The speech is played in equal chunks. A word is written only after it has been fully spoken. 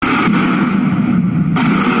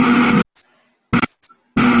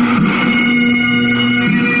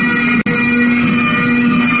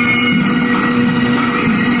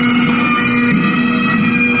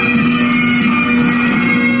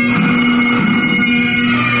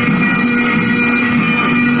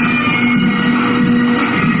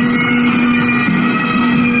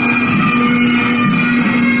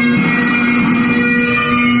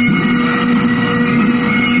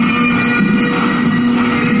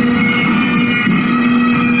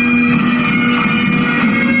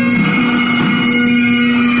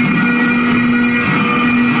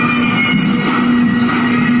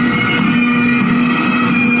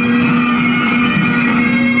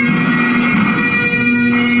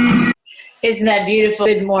Isn't that beautiful?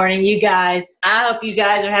 Good morning, you guys. I hope you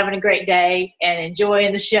guys are having a great day and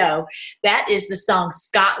enjoying the show. That is the song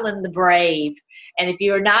Scotland the Brave. And if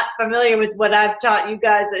you are not familiar with what I've taught you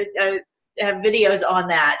guys, have videos on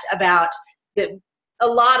that about that. A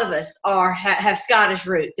lot of us have Scottish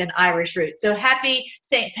roots and Irish roots. So happy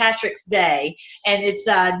St. Patrick's Day. And it's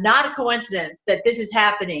not a coincidence that this is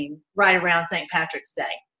happening right around St. Patrick's Day.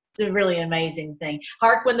 It's a really amazing thing.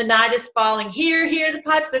 Hark when the night is falling, hear, hear the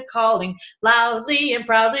pipes are calling, loudly and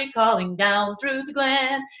proudly calling down through the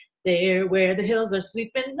glen. There where the hills are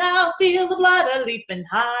sleeping now, feel the blood a leaping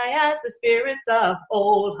high as the spirits of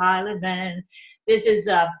old Highland men. This is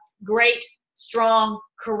great, strong,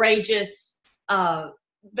 courageous,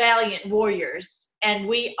 valiant warriors, and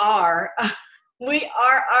we are, we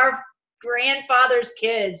are our grandfather's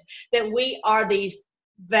kids. That we are these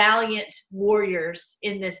valiant warriors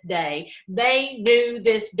in this day. They knew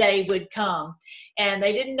this day would come, and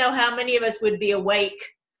they didn't know how many of us would be awake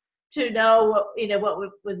to know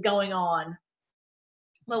what was going on.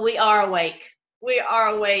 But we are awake. We are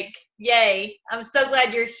awake. Yay. I'm so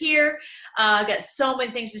glad you're here. I've got so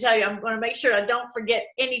many things to tell you. I'm going to make sure I don't forget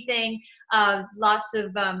anything. Lots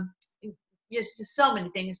of just so many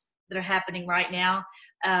things that are happening right now,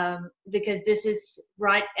 because this is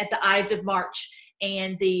right at the Ides of March.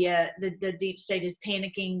 And the deep state is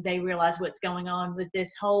panicking. They realize what's going on with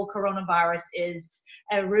this whole coronavirus is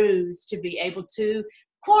a ruse to be able to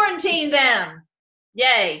quarantine them.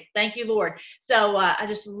 Yay. Thank you, Lord. So I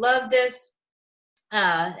just love this.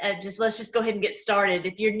 Let's just go ahead and get started.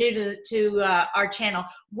 If you're new to our channel,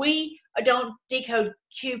 we don't decode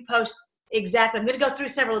Q posts exactly. I'm going to go through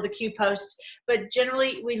several of the Q posts, but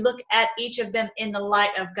generally we look at each of them in the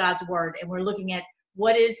light of God's word, and we're looking at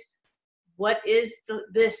what is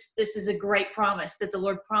this. This is a great promise that the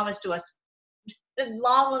Lord promised to us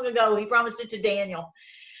long ago. He promised it to Daniel,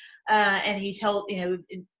 and he told,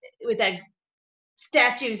 with that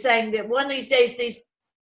statue, saying that one of these days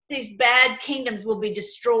these bad kingdoms will be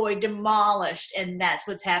destroyed, demolished, and that's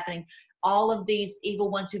what's happening. All of these evil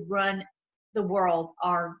ones who run the world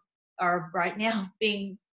are right now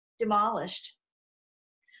being demolished.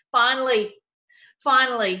 Finally,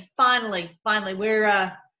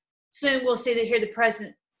 we're soon we'll hear the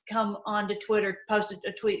president come onto Twitter, post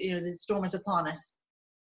a tweet, the storm is upon us.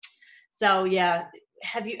 So yeah,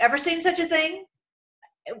 have you ever seen such a thing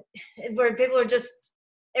where people are just,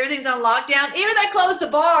 everything's on lockdown? Even they closed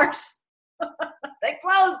the bars. They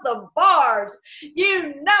closed the bars.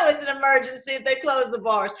 It's an emergency if they close the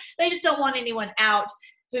bars. They just don't want anyone out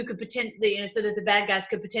who could potentially, so that the bad guys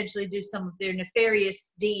could potentially do some of their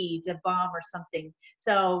nefarious deeds, a bomb or something.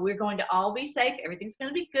 So we're going to all be safe. Everything's going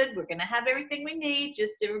to be good. We're going to have everything we need.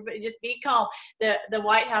 Everybody just be calm. The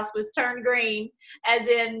White House was turned green, as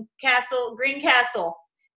in Green Castle.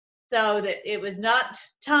 So that it was not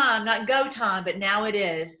go time, but now it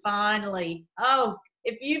is, finally. Oh,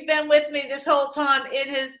 if you've been with me this whole time, it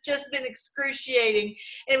has just been excruciating.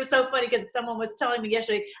 And it was so funny because someone was telling me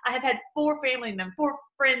yesterday, I have had four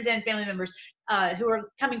friends and family members who are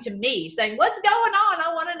coming to me saying, what's going on?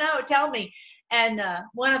 I want to know, tell me. And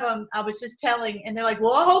one of them I was just telling, and they're like,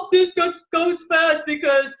 well, I hope this goes fast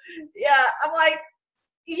because, yeah, I'm like,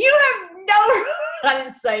 you have no, I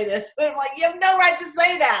didn't say this, but I'm like, you have no right to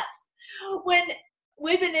say that. When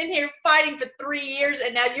we've been in here fighting for 3 years,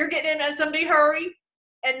 and now you're getting in some big hurry,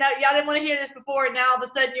 and now y'all didn't want to hear this before, and now all of a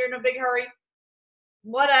sudden you're in a big hurry.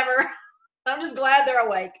 Whatever. I'm just glad they're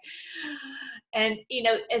awake. And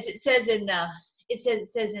as it says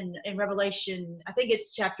in Revelation, I think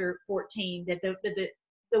it's chapter 14, that the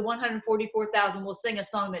 144,000 will sing a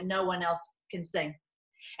song that no one else can sing.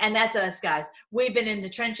 And that's us, guys. We've been in the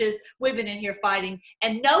trenches. We've been in here fighting,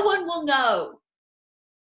 and no one will know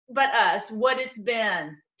but us what it's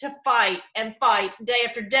been to fight day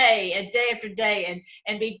after day and day after day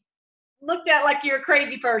and be looked at like you're a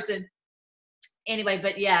crazy person. Anyway,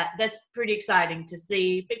 but yeah, that's pretty exciting to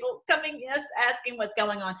see people coming, yes, asking what's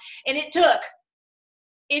going on. And it took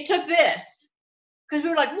this, because we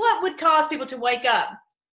were like, what would cause people to wake up?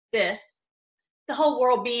 The whole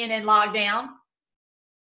world being in lockdown.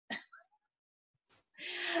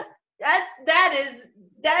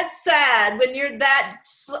 That's sad when you're that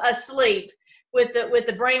asleep with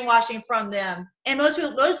the brainwashing from them. And most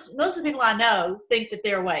of the people I know think that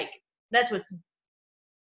they're awake. That's what's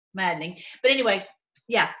maddening. But anyway,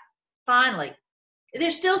 yeah, finally,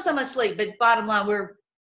 there's still some asleep, but bottom line,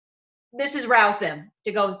 this has roused them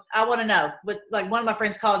to go, I want to know. But like one of my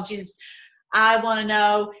friends called, and she's, I want to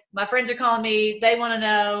know. My friends are calling me, they want to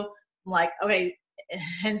know. I'm like, okay.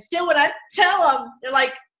 And still when I tell them, they're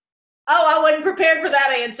like, oh, I wasn't prepared for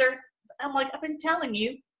that answer. I'm like, I've been telling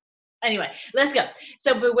you. Anyway, let's go.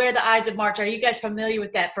 So beware the Ides of March. Are you guys familiar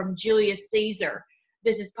with that from Julius Caesar?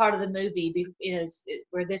 This is part of the movie,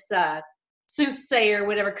 where this soothsayer,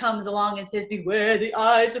 whatever, comes along and says, beware the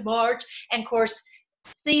Ides of March. And of course,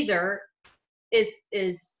 Caesar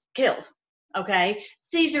is killed. Okay,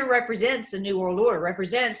 Caesar represents the New World Order,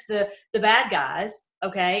 represents the bad guys.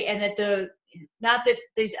 Okay, and that not that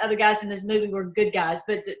these other guys in this movie were good guys,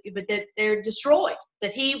 but that they're destroyed.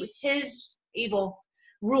 That his evil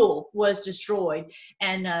rule was destroyed.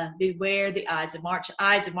 And beware the Ides of March.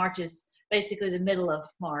 Ides of March is basically the middle of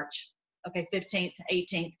March. Okay, 15th,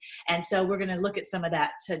 18th, and so we're going to look at some of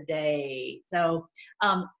that today. So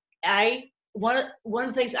one of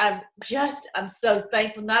the things I'm so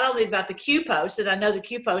thankful, not only about the Q post, and I know the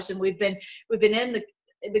Q post, and we've been in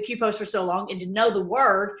the Q post for so long, and to know the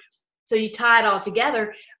word, so you tie it all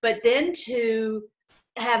together, but then to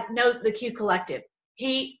know the Q collective.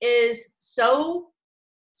 He is so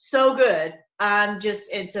good. And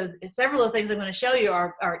so several of the things I'm going to show you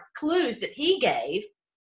are clues that he gave.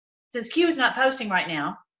 Since Q is not posting right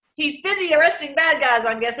now, he's busy arresting bad guys,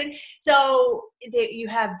 I'm guessing. So you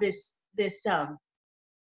have this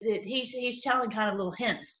that he's telling kind of little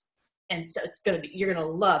hints, and so you're gonna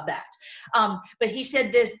love that. But he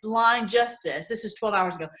said this blind justice. This was 12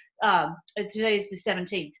 hours ago. Today is the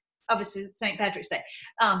 17th, obviously St. Patrick's Day.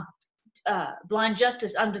 Blind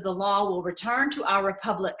justice under the law will return to our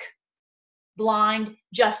republic. Blind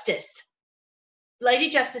justice. Lady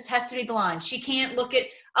Justice has to be blind. She can't look at,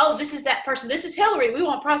 oh, this is that person. This is Hillary. We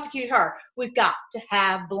won't prosecute her. We've got to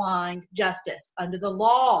have blind justice under the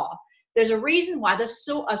law. There's a reason why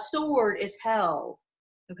a sword is held.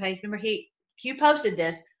 Okay, remember Q posted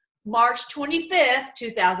this March 25th,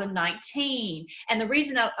 2019. And the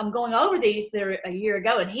reason I'm going over these there a year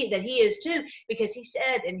ago, and that he is too, because he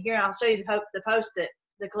said, and here I'll show you the post that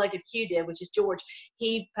the collective Q did, which is George.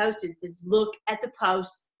 He posted, says, look at the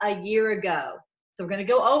post a year ago. So we're going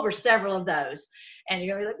to go over several of those. And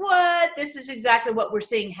you're going to be like, what? This is exactly what we're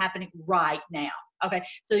seeing happening right now. Okay,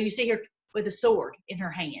 so you see here with a sword in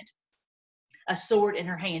her hand. A sword in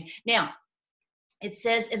her hand. Now, it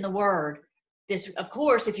says in the Word, this, of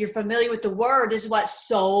course, if you're familiar with the Word, this is what's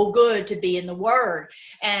so good to be in the Word.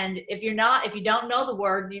 And if you don't know the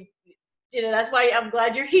Word, you know, that's why I'm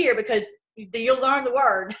glad you're here, because you'll learn the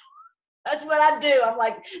Word. That's what I do. I'm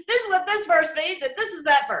like, this is what this verse means, and this is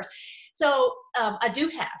that verse. So I do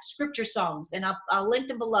have scripture songs, and I'll link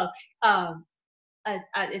them below.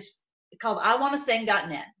 It's called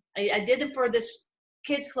iwannasing.net. I did them for this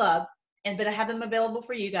kids club, but I have them available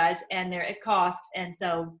for you guys, and they're at cost. And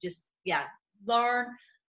so just, learn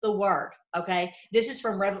the word, okay? This is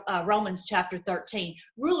from Romans chapter 13.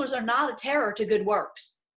 Rulers are not a terror to good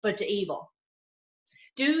works, but to evil.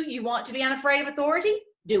 Do you want to be unafraid of authority?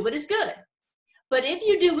 Do what is good. But if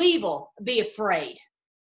you do evil, be afraid.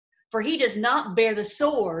 For he does not bear the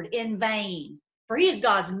sword in vain. For he is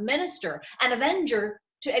God's minister, an avenger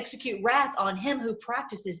to execute wrath on him who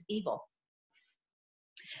practices evil.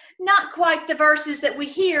 Not quite the verses that we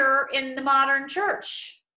hear in the modern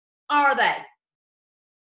church, are they?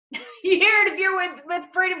 You hear it if you're with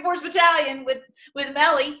Freedom Force Battalion, with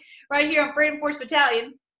Melly, right here on Freedom Force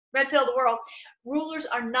Battalion, Red Pill the World. Rulers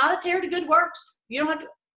are not a terror to good works. You don't have to,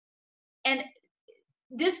 and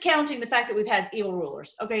discounting the fact that we've had evil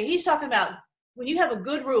rulers. Okay, he's talking about when you have a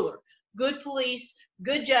good ruler, good police,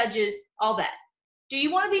 good judges, all that. Do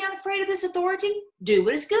you want to be unafraid of this authority? Do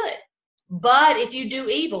what is good. But if you do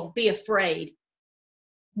evil, be afraid.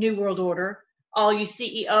 New World Order, all you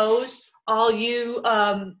CEOs, all you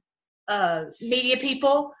media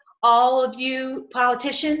people, all of you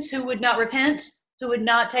politicians who would not repent, who would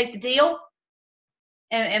not take the deal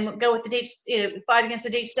and go with the fight against the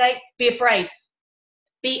deep state, be afraid.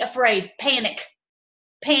 Be afraid. Panic.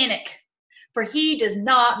 Panic. For he does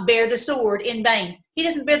not bear the sword in vain. He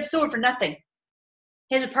doesn't bear the sword for nothing.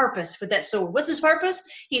 He has a purpose with that sword. What's his purpose?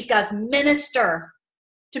 He's God's minister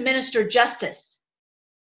to minister justice.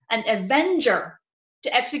 An avenger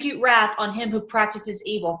to execute wrath on him who practices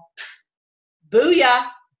evil. Booyah.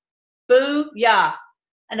 Booyah.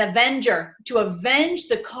 An avenger, to avenge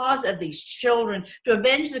the cause of these children, to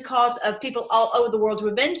avenge the cause of people all over the world, to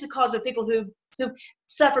avenge the cause of people who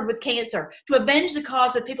suffered with cancer, to avenge the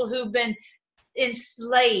cause of people who've been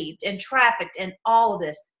enslaved and trafficked and all of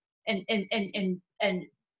this, and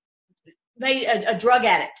made a drug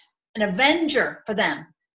addict, an avenger for them,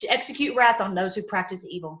 to execute wrath on those who practice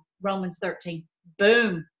evil. Romans 13.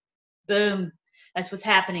 Boom. Boom. That's what's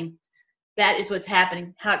happening. That is what's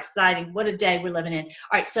happening. How exciting. What a day we're living in.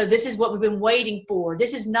 All right, so this is what we've been waiting for.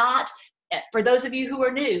 This is not, for those of you who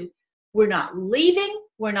are new, we're not leaving.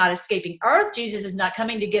 We're not escaping earth. Jesus is not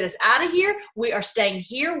coming to get us out of here. We are staying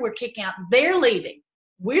here. We're kicking out. They're leaving.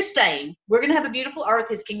 We're staying. We're going to have a beautiful earth.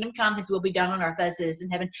 His kingdom come. His will be done on earth as it is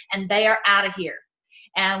in heaven. And they are out of here.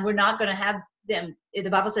 And we're not going to have them.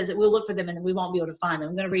 The Bible says that we'll look for them and we won't be able to find them.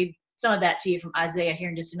 I'm going to read some of that to you from Isaiah here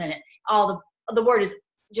in just a minute. All the word is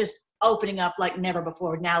just opening up like never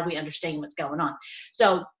before. Now we understand what's going on.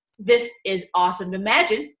 So this is awesome.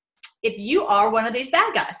 Imagine if you are one of these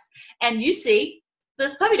bad guys and you see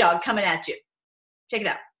this puppy dog coming at you. Check it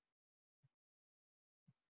out.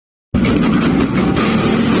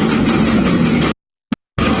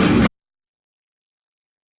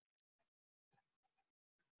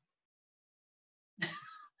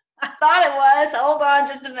 I thought it was. Hold on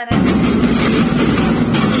just a minute.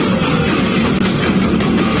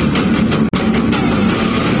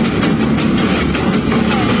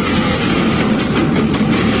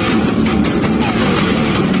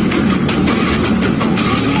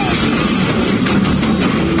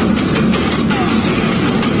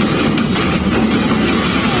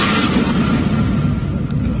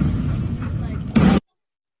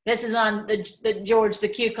 This is on the George the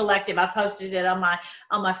Q Collective. I posted it on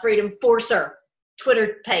my Freedom Forcer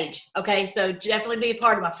Twitter page. Okay, so definitely be a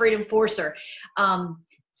part of my Freedom Forcer.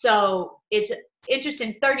 So it's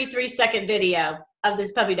interesting 33-second video of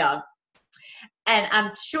this puppy dog. And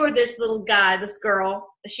I'm sure this little guy, this girl,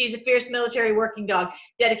 she's a fierce military working dog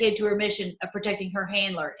dedicated to her mission of protecting her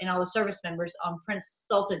handler and all the service members on Prince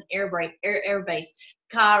Sultan Air Base.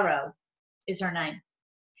 Cairo is her name.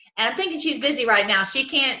 And I'm thinking she's busy right now. She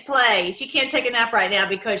can't play. She can't take a nap right now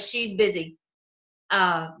because she's busy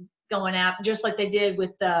going out, just like they did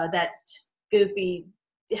with that goofy,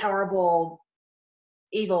 horrible,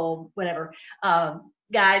 evil, whatever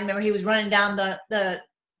guy. Remember, he was running down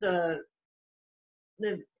the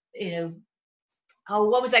you know, oh,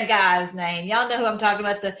 what was that guy's name? Y'all know who I'm talking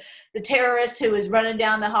about, the terrorist who was running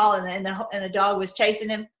down the hall and the dog was chasing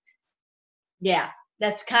him. Yeah,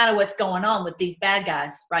 that's kind of what's going on with these bad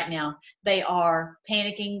guys right now. They are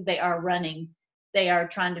panicking, they are running, they are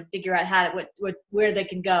trying to figure out how to where they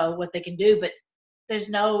can go, what they can do, but they're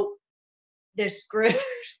screwed.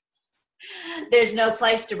 There's no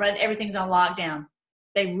place to run. Everything's on lockdown.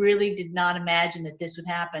 They really did not imagine that this would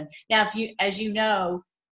happen. Now, as you know,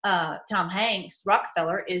 Tom Hanks,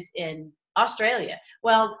 Rockefeller, is in Australia.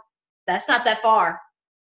 Well, that's not that far,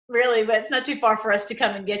 really, but it's not too far for us to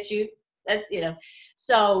come and get you. That's,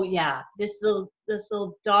 so yeah, this little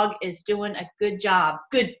dog is doing a good job.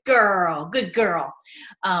 Good girl.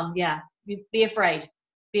 Yeah, be afraid.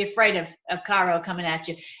 Be afraid of Cairo coming at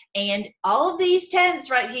you. And all of these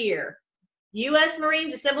tents right here, U.S.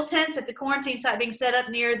 Marines assemble tents at the quarantine site being set up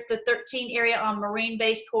near the 13 area on Marine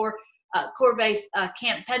Base Corps Base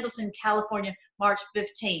Camp Pendleton, California, March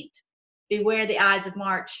 15th. Beware the Ides of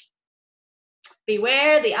March.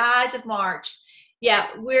 Beware the Ides of March. Yeah,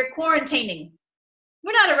 we're quarantining.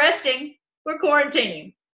 We're not arresting. We're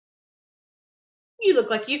quarantining. You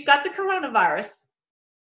look like you've got the coronavirus.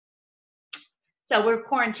 So we're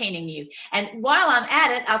quarantining you. And while I'm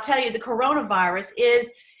at it, I'll tell you the coronavirus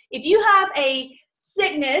is, if you have a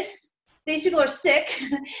sickness, these people are sick,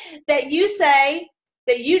 that you say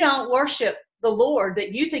that you don't worship the Lord,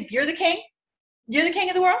 that you think you're the king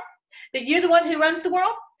of the world, that you're the one who runs the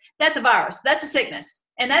world, that's a virus. That's a sickness.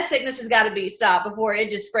 And that sickness has got to be stopped before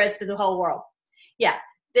it just spreads to the whole world. Yeah,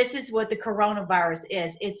 this is what the coronavirus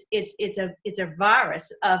is. It's a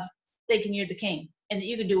virus of thinking you're the king and that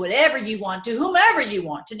you can do whatever you want to whomever you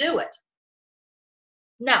want to do it.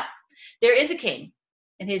 No, there is a king,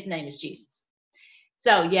 and his name is Jesus.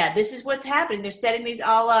 So yeah, this is what's happening. They're setting these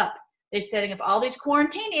all up. They're setting up all these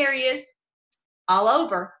quarantine areas all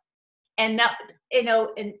over. And now,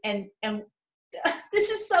 and this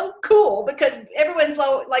is so cool because everyone's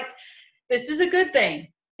like, this is a good thing.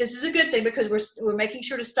 This is a good thing because we're making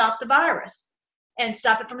sure to stop the virus and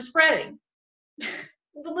stop it from spreading.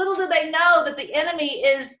 Little do they know that the enemy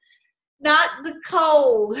is not the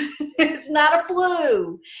cold. It's not a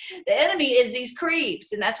flu. The enemy is these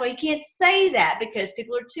creeps. And that's why you can't say that, because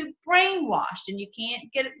people are too brainwashed and you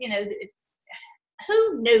can't get it.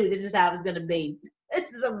 Who knew this is how it was going to be? This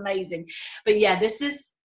is amazing. But yeah, this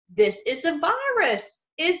is the virus,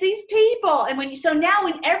 is these people. And so now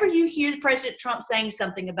whenever you hear President Trump saying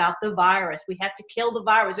something about the virus, we have to kill the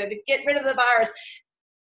virus, we have to get rid of the virus,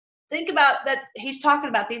 think about that. He's talking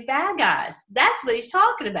about these bad guys. That's what he's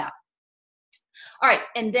talking about. All right,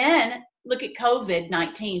 and then look at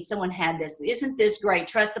COVID-19. Someone had this. Isn't this great?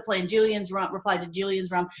 Trust the plan. Julian's Rump replied to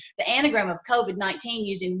Julian's Rump. The anagram of COVID-19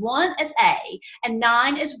 using 1 as A and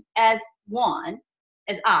 9 as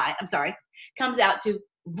I, comes out to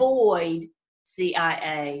void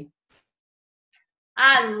CIA.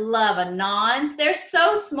 I love Anons. They're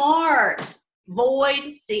so smart.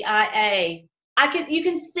 Void, CIA. You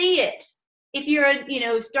can see it. If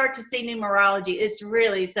you're start to see numerology, it's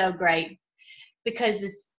really so great because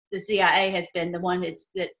the CIA has been the one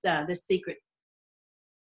that's the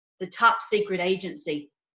top secret agency.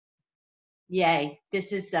 Yay.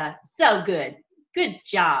 This is so good. Good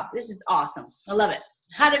job. This is awesome. I love it.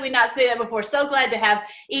 How did we not see that before? So glad to have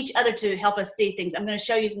each other to help us see things. I'm going to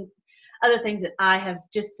show you some other things that I have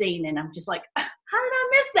just seen, and I'm just like, how did I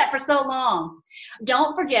miss that for so long?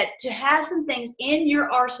 Don't forget to have some things in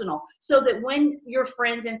your arsenal so that when your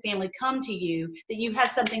friends and family come to you, that you have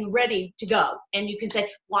something ready to go, and you can say,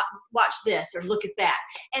 watch this or look at that.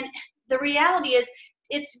 And the reality is,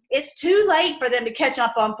 it's too late for them to catch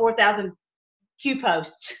up on 4,000 Q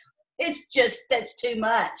posts. That's too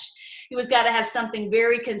much. We've got to have something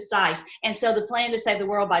very concise. And so the Plan to Save the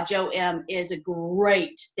World by Joe M. is a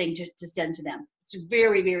great thing to send to them. It's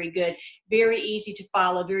very, very good, very easy to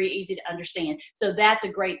follow, very easy to understand. So that's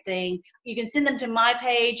a great thing. You can send them to my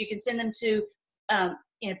page. You can send them to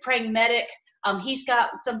Praying Medic. He's got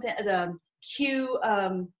something, the Q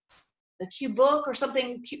book or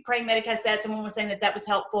something. Praying Medic has that. Someone was saying that was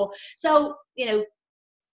helpful. So,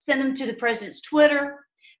 send them to the president's Twitter.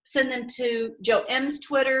 Send them to Joe M's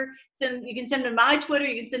Twitter. You can send them to my Twitter.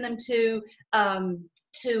 You can send them to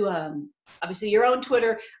obviously your own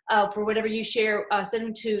Twitter for whatever you share. Send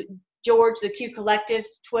them to George, the Q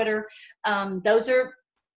Collective's Twitter. Those are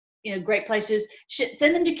great places.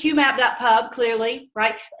 Send them to qmap.pub, clearly,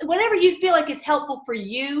 right? Whatever you feel like is helpful for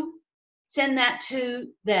you, send that to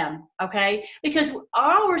them, okay? Because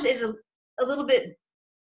ours is a little bit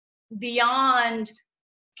beyond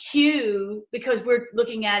Q, because we're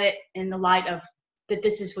looking at it in the light of that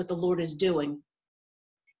this is what the Lord is doing.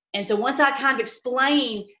 And so once I kind of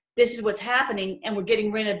explain this is what's happening and we're getting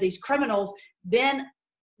rid of these criminals, then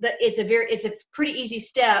it's a pretty easy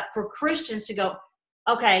step for Christians to go,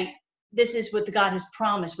 okay, this is what the God has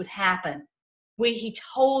promised would happen. He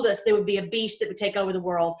told us there would be a beast that would take over the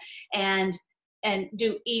world and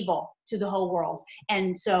do evil to the whole world.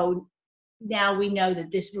 And so now we know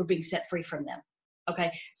that we're being set free from them.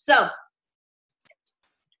 Okay, so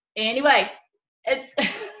anyway, I'm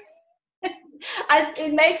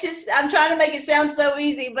trying to make it sound so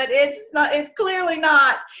easy, but it's not, it's clearly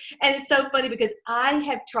not. And it's so funny because I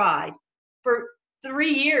have tried for 3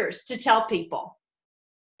 years to tell people,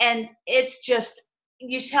 and it's just,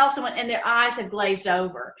 you tell someone and their eyes have glazed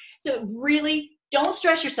over. So really, don't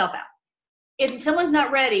stress yourself out. If someone's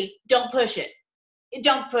not ready, don't push it.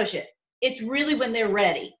 Don't push it. It's really when they're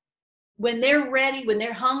ready. When they're ready, when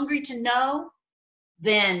they're hungry to know,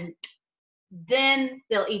 then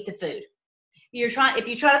they'll eat the food. If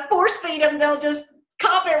you try to force feed them, they'll just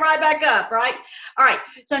cough it right back up, right? All right.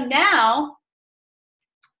 So now,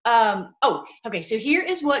 okay. So here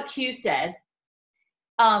is what Q said.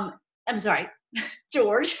 I'm sorry,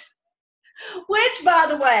 George. Which, by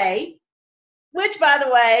the way,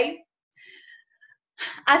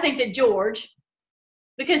 I think that George,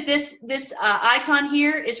 because this icon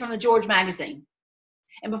here is from the George magazine.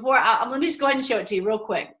 And before, let me just go ahead and show it to you real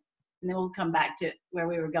quick, and then we'll come back to where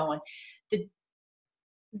we were going.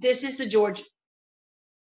 This is the George,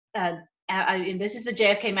 and this is the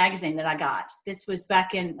JFK magazine that I got. This was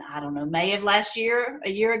back in, I don't know, May of last year,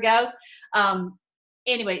 a year ago.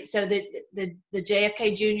 Anyway, so the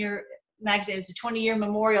JFK Jr. magazine is a 20-year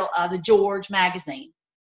memorial of the George magazine.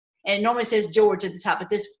 And it normally says George at the top, but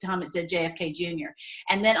this time it said JFK Jr.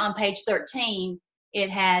 And then on page 13,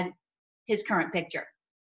 it had his current picture.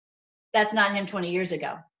 That's not him 20 years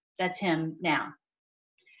ago. That's him now.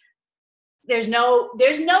 There's no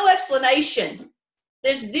explanation.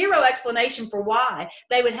 There's zero explanation for why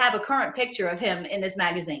they would have a current picture of him in this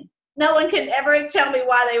magazine. No one can ever tell me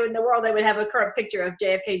why they would have a current picture of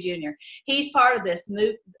JFK Jr. He's part of this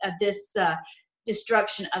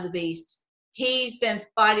destruction of the beast. He's been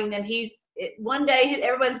fighting them. One day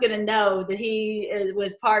everyone's going to know that he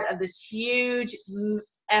was part of this huge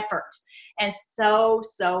effort, and so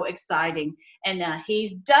exciting. And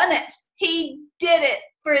he's done it. He did it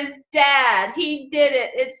for his dad. He did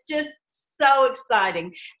it. It's just so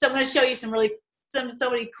exciting. So I'm going to show you so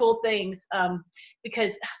many cool things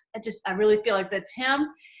because I really feel like that's him.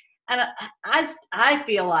 And I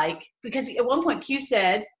feel like, because at one point Q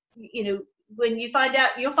said, when you find out,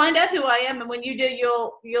 you'll find out who I am, and when you do,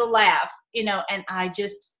 you'll laugh, and I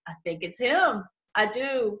think it's him. I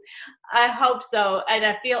do. I hope so. And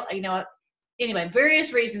I feel, anyway,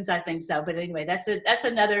 various reasons I think so, but anyway, that's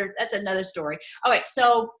another story. All right.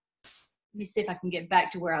 So let me see if I can get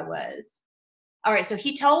back to where I was. All right, so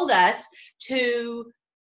he told us to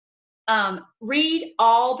read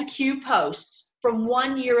all the Q posts from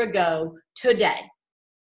 1 year ago today.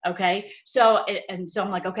 Okay, so I'm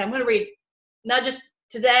like, okay, I'm going to read not just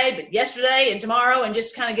today, but yesterday and tomorrow, and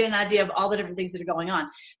just kind of get an idea of all the different things that are going on.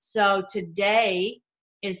 So today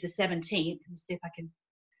is the 17th. Let me see if I can.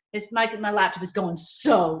 My laptop is going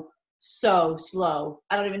so slow.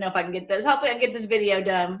 I don't even know if I can get this. Hopefully I can get this video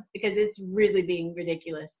done because it's really being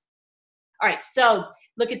ridiculous. All right, so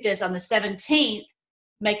look at this. On the 17th,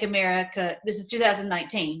 Make America, this is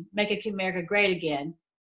 2019, Make America Great Again.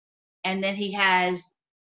 And then he has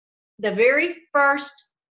the very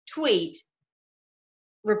first tweet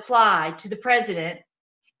reply to the president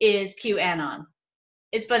is QAnon.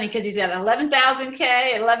 It's funny because he's got 11,000K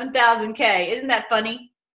and 11,000K. Isn't that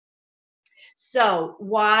funny? So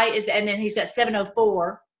why is that? And then he's got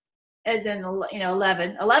 704, as in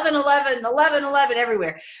 11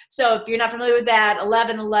 everywhere. So if you're not familiar with that,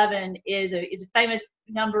 1111 is a famous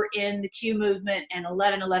number in the Q movement, and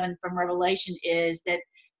 1111 from Revelation is that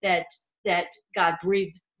God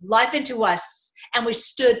breathed life into us, and we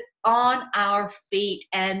stood on our feet,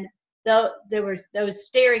 and though there was those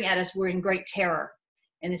staring at us were in great terror.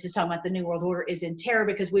 And this is talking about the New World Order is in terror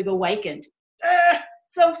because we've awakened.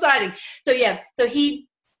 So exciting. So yeah, so he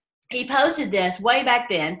posted this way back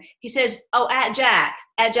then. He says, oh, at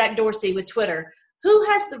Jack Dorsey with Twitter, who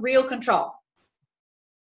has the real control?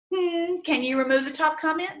 Can you remove the top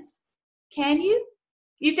comments? Can you?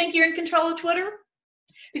 You think you're in control of Twitter?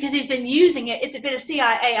 Because he's been using it. It's been a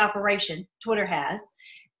CIA operation, Twitter has,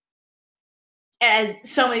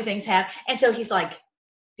 as so many things have. And so he's like,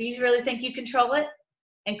 do you really think you control it?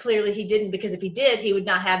 And clearly he didn't, because if he did, he would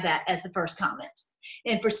not have that as the first comment.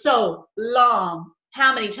 And for so long,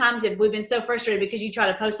 how many times have we been so frustrated because you try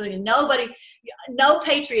to post something and no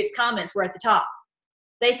Patriots comments were at the top.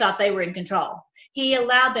 They thought they were in control. He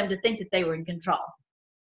allowed them to think that they were in control.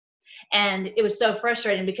 And it was so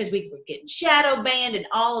frustrating because we were getting shadow banned and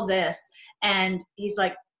all of this. And he's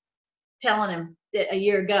like telling him a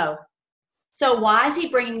year ago. So why is he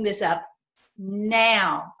bringing this up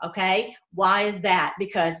now? Okay. Why is that?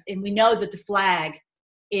 Because, and we know that the flag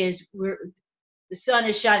is, the sun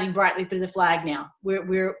is shining brightly through the flag now.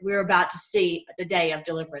 We're about to see the day of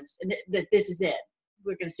deliverance, and that this is it.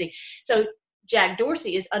 We're going to see. So Jack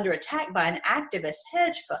Dorsey is under attack by an activist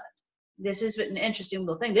hedge fund. This is an interesting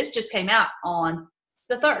little thing. This just came out on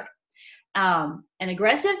the 3rd. An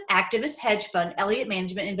aggressive activist hedge fund, Elliott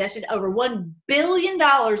Management, invested over $1 billion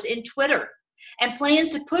in Twitter and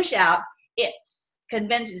plans to push out its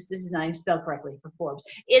convention. This is not even spelled correctly for Forbes.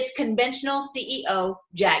 Its conventional CEO,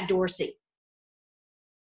 Jack Dorsey.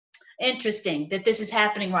 Interesting that this is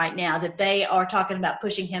happening right now, that they are talking about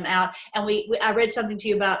pushing him out. And I read something to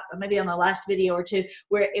you about, maybe on the last video or two,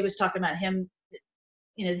 where it was talking about him,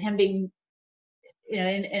 him being,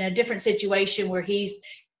 in a different situation where he's,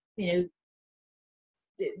 they're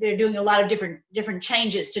doing a lot of different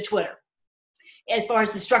changes to Twitter as far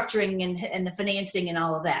as the structuring and the financing and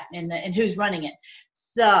all of that, and who's running it.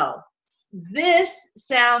 So this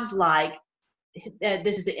sounds like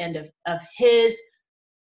this is the end of his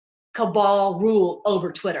cabal rule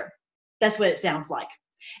over Twitter. That's what it sounds like.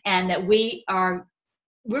 And that we're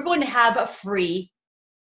going to have a free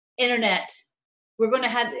internet. We're going to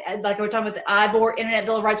have, like we're talking about the IBOR, Internet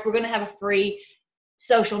Bill of Rights, we're going to have a free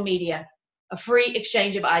social media, a free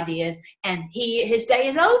exchange of ideas, and his day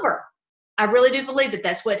is over. I really do believe that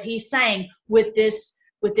that's what he's saying with this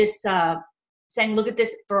saying, look at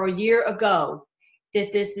this for a year ago,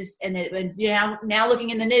 that this is, and now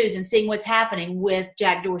looking in the news and seeing what's happening with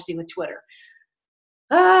Jack Dorsey with Twitter.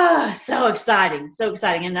 So exciting, so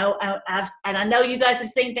exciting. I know you guys have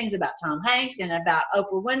seen things about Tom Hanks and about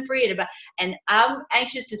Oprah Winfrey and I'm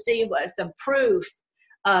anxious to see some proof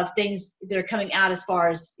of things that are coming out as far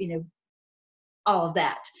as all of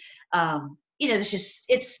that.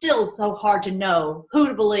 It's still so hard to know who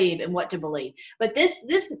to believe and what to believe. But this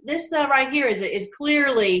right here is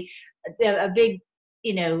clearly a big,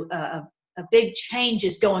 a big change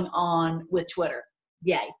is going on with Twitter.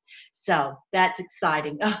 Yay. So that's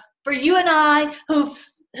exciting. For you and I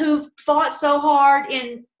who've fought so hard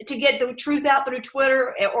to get the truth out through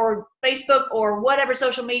Twitter or Facebook or whatever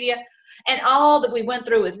social media, and all that we went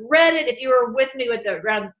through with Reddit. If you were with me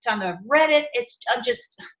around the time of Reddit,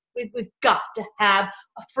 we've got to have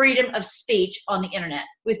a freedom of speech on the internet.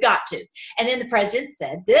 We've got to. And then the president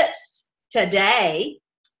said this today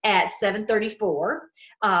at 7:34,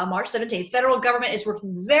 March 17th. Federal government is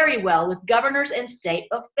working very well with governors and state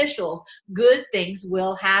officials. Good things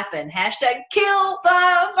will happen. Hashtag kill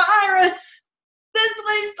the virus. This is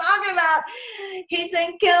what he's talking about. He's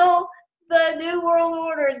saying kill the New World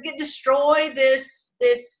Order, destroy this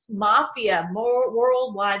mafia, more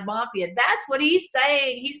worldwide mafia. That's what he's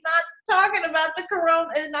saying. He's not talking about the corona,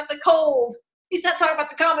 not the cold. He's not talking about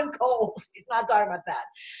the common cold. He's not talking about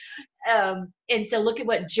that. And so look at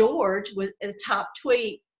what George was the top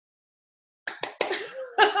tweet.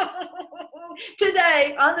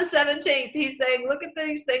 Today on the 17th, he's saying, look at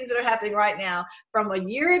these things that are happening right now from a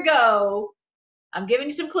year ago. I'm giving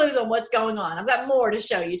you some clues on what's going on. I've got more to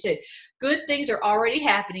show you too. Good things are already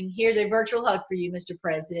happening. Here's a virtual hug for you, Mr.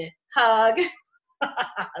 President. Hug.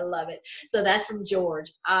 I love it. So that's from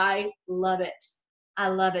George. I love it. I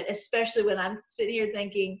love it, especially when I'm sitting here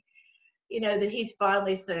thinking, you know, that he's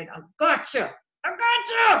finally saying, I got you. I got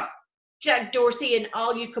you. Jack Dorsey and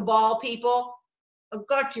all you cabal people. I've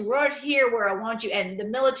got you right here where I want you. And the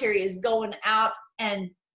military is going out and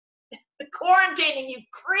quarantining you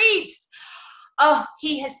creeps. Oh,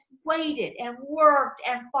 he has waited and worked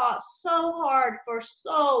and fought so hard for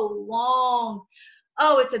so long.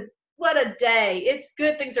 Oh, what a day. It's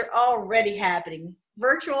good. Things are already happening.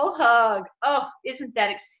 Virtual hug. Oh, isn't that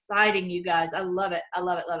exciting, you guys? I love it. I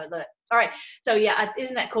love it, love it, love it. All right. So yeah,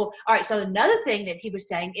 isn't that cool? All right. So another thing that he was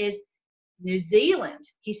saying is New Zealand.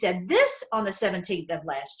 He said this on the 17th of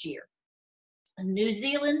last year. A New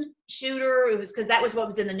Zealand shooter, it was because that was what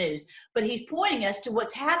was in the news. But he's pointing us to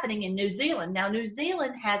what's happening in New Zealand. Now, New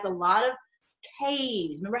Zealand has a lot of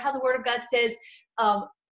caves. Remember how the Word of God says,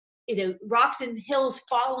 you know, rocks and hills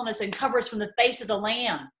fall on us and cover us from the face of the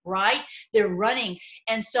Lamb, right? They're running.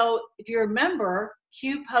 And so if you remember,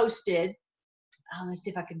 Q posted, let's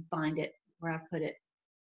see if I can find it, where I put it.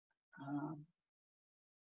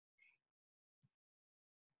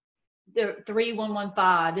 The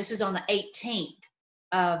 3115, this is on the 18th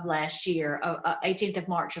of last year, 18th of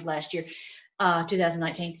March of last year,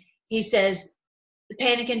 2019. He says, the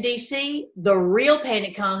panic in DC, the real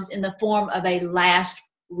panic comes in the form of a last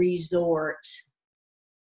resort.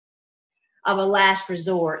 Of a last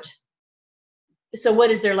resort. So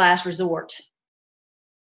what is their last resort?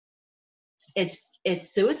 It's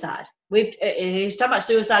suicide. He's talking about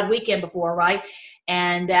suicide weekend before, right?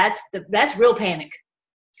 And that's real panic.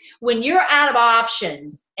 When you're out of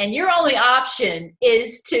options and your only option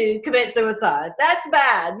is to commit suicide, that's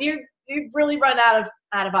bad. You've really run out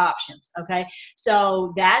of options. Okay,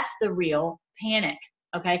 so that's the real panic.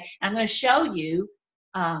 Okay, I'm going to show you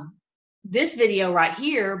this video right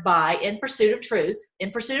here by In Pursuit of Truth.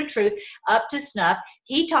 In Pursuit of Truth, Up to Snuff.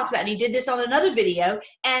 He talks about, and he did this on another video,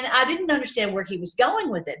 and I didn't understand where he was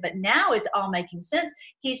going with it, but now it's all making sense.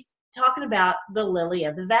 He's talking about the lily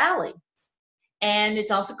of the valley. And it's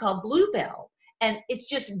also called bluebell, and it's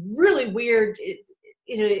just really weird.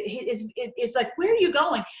 It's like, where are you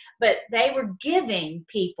going? But they were giving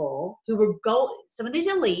people who were some of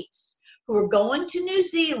these elites who were going to New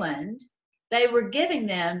Zealand, they were giving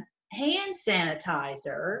them hand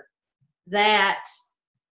sanitizer that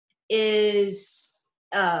is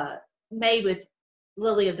made with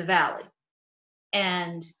lily of the valley.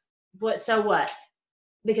 And so what?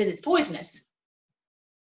 Because it's poisonous.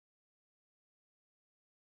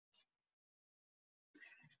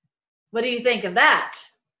 What do you think of that?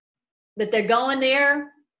 That they're going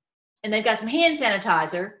there and they've got some hand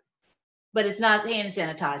sanitizer, but it's not hand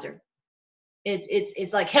sanitizer.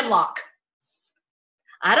 It's like hemlock.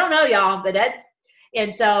 I don't know, y'all, but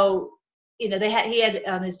and so, you know, he had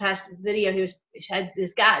on his past video, he had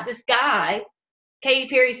this guy, Katy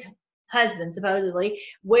Perry's husband, supposedly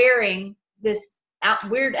wearing this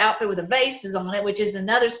weird outfit with the vases on it, which is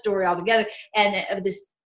another story altogether, and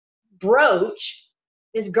this brooch.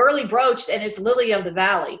 This girly brooch, and it's lily of the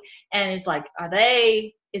valley, and it's like,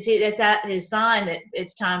 it's at his sign that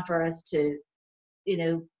it's time for us to, you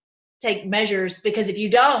know, take measures, because if you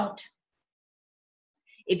don't,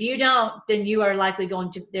 then you are likely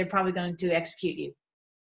they're probably going to execute you.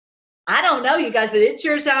 I don't know, you guys, but it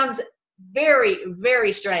sure sounds very,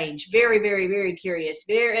 very strange, very, very, very curious.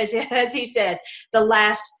 Very, as he says, the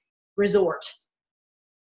last resort.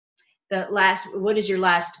 What is your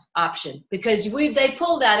last option? Because they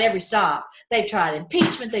pulled out every stop. They've tried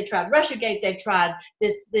impeachment. They've tried Russiagate. They've tried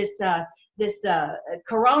this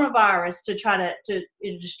coronavirus to try to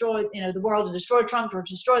destroy, you know, the world, to destroy Trump, to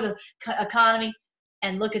destroy the economy.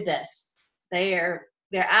 And look at this. They're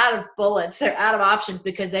out of bullets. They're out of options,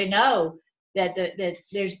 because they know that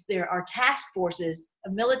there are task forces,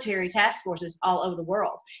 military task forces all over the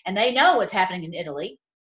world, and they know what's happening in Italy.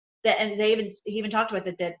 And he even talked about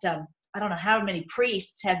that. I don't know how many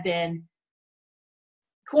priests have been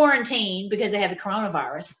quarantined because they have the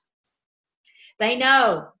coronavirus. They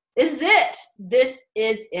know this is it. This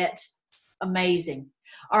is it. Amazing.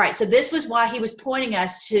 All right, so this was why he was pointing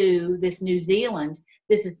us to this New Zealand.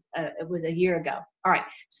 This is it was a year ago. All right,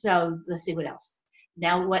 so let's see what else.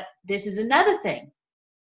 Now, this is another thing.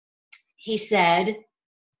 He said,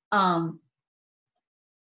 okay,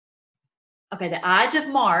 the Ides of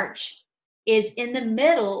March is in the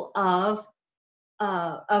middle of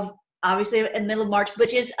obviously in the middle of March,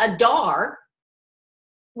 which is Adar,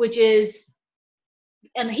 which is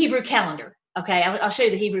in the Hebrew calendar. Okay, I'll show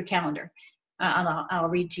you the Hebrew calendar. I'll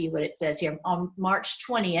read to you what it says here on March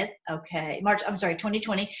 20th. Okay, I'm sorry,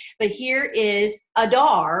 2020. But here is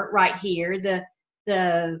Adar right here.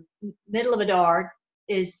 The middle of Adar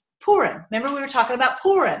is Purim. Remember, we were talking about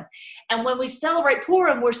Purim. And when we celebrate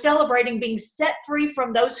Purim, we're celebrating being set free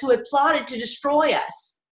from those who had plotted to destroy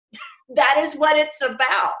us. That is what it's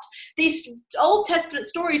about. These Old Testament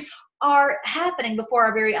stories are happening before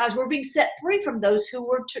our very eyes. We're being set free from those who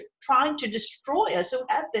were trying to destroy us, who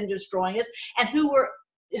have been destroying us, and who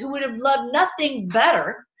would have loved nothing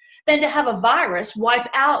better than to have a virus wipe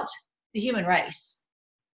out the human race.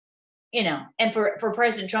 You know, and for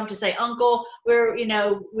President Trump to say, "Uncle, we'll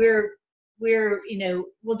do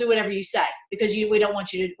whatever you say because we don't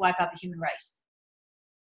want you to wipe out the human race."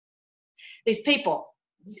 These people,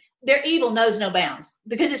 their evil knows no bounds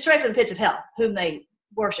because it's straight from the pits of hell, whom they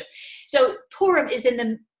worship. So Purim is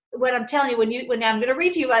what I'm telling you, when I'm going to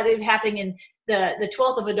read to you about it happening in the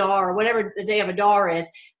 12th of Adar or whatever the day of Adar is,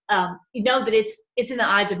 you know that it's in the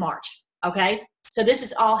Ides of March. Okay, so this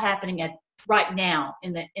is all happening right now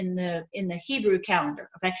in the Hebrew calendar.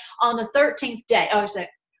 Okay, on the 13th day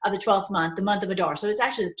of the 12th month, the month of Adar. So it's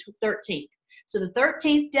actually the 13th. So the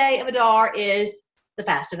 13th day of Adar is the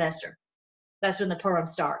fast of Esther. That's when the Purim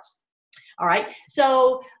starts. All right.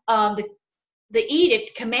 So the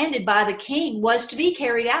edict commanded by the king was to be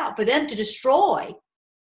carried out for them to destroy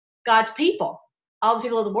God's people, all the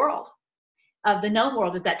people of the world, of the known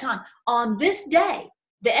world at that time. On this day,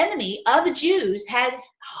 the enemy of the Jews had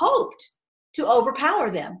hoped to overpower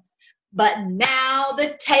them. But now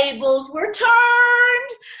the tables were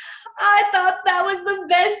turned. I thought that was the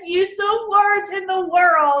best use of words in the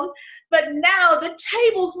world. But now the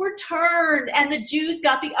tables were turned and the Jews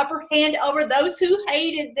got the upper hand over those who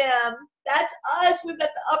hated them. That's us. We've got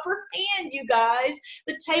the upper hand, you guys.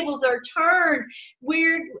 The tables are turned.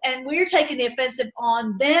 We're taking the offensive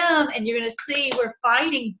on them, and you're going to see we're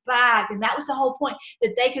fighting back. And that was the whole point,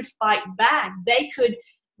 that they could fight back. They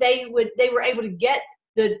were able to get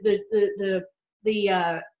the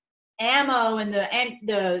ammo and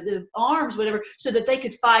the arms, whatever, so that they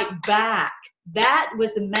could fight back. That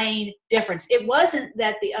was the main difference. It wasn't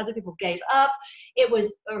that the other people gave up. It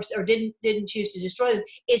was or didn't choose to destroy them.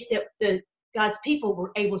 It's that God's people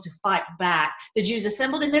were able to fight back. The Jews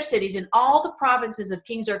assembled in their cities in all the provinces of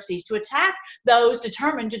King Xerxes to attack those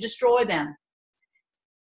determined to destroy them.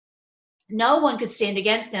 No one could stand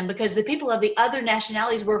against them because the people of the other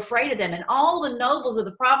nationalities were afraid of them, and all the nobles of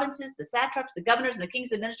the provinces, the satraps, the governors, and the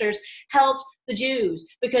king's administrators helped the Jews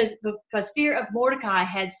because fear of Mordecai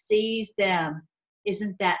had seized them.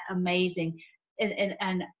 Isn't that amazing?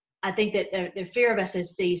 And I think that the fear of us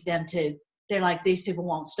has seized them too. They're like, these people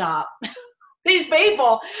won't stop. These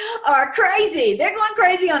people are crazy. They're going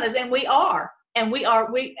crazy on us, and we are. And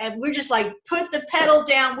we're just like, put the pedal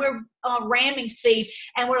down. We're on ramming speed,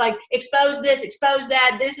 and we're like, expose this, expose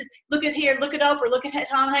that. This is, look at here, look at Oprah, look at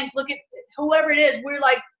Tom Hanks, look at whoever it is. We're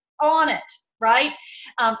like on it, right?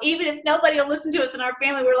 Even if nobody will listen to us in our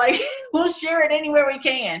family, we're like, we'll share it anywhere we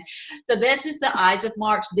can. So this is the Ides of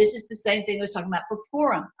March. This is the same thing I was talking about for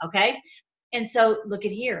Purim, okay? And so look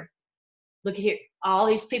at here. Look at here, all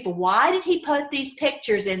these people. Why did he put these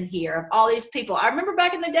pictures in here of all these people? I remember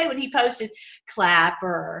back in the day when he posted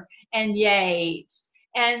Clapper and Yates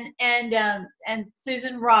and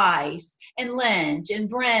Susan Rice and Lynch and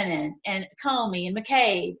Brennan and Comey and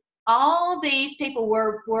McCabe. All these people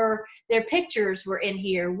were their pictures were in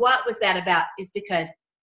here. What was that about? It's because,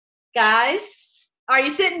 guys, are you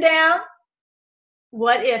sitting down?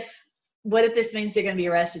 What if this means they're going to be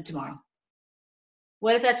arrested tomorrow?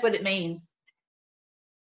 What if that's what it means?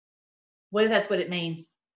 What if that's what it means?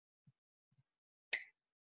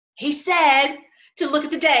 He said to look at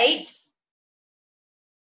the dates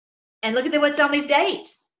and look at what's on these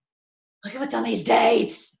dates. Look at what's on these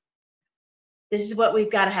dates. This is what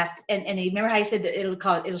we've got to have. And remember how he said that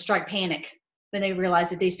it'll strike panic when they realize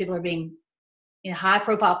that these people are being,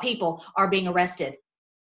 high-profile people are being arrested.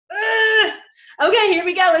 Okay, here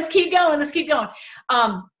we go. Let's keep going. Let's keep going.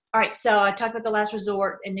 All right, so I talked about the last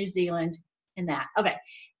resort in New Zealand and that. Okay,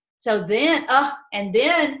 so then, and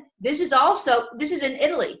then this is in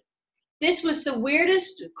Italy. this was the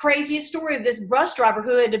weirdest, craziest story of this bus driver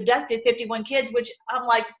who had abducted 51 kids, which I'm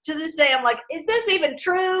like, to this day, I'm like, is this even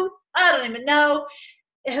true? I don't even know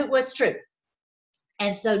what's true.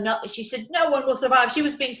 And so no, she said, no one will survive. She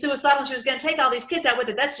was being suicidal. She was going to take all these kids out with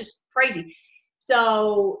her. That's just crazy.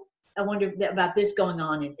 So I wonder about this going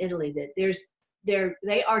on in Italy, that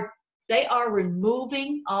they are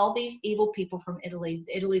removing all these evil people from Italy.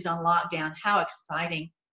 Italy's on lockdown. How exciting.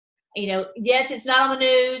 You know, yes, it's not on the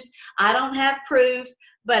news. I don't have proof,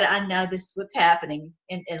 but I know this is what's happening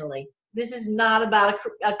in Italy. This is not about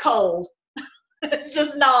a cold. It's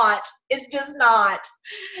just not. It's just not.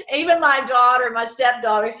 Even my daughter, my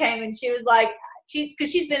stepdaughter came and she was like,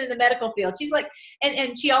 because she's been in the medical field. She's like,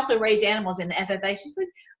 and she also raised animals in the FFA. She's like,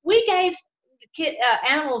 we gave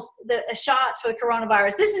animals the shots for the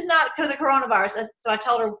coronavirus. This is not for the coronavirus. So I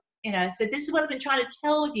told her, you know, I said, this is what I've been trying to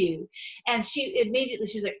tell you. And she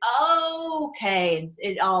was like, oh, okay. And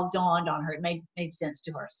it all dawned on her. It made sense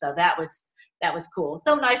to her. So that was cool.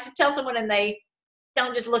 So nice to tell someone and they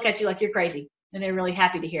don't just look at you like you're crazy. And they're really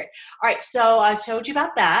happy to hear it. All right, so I told you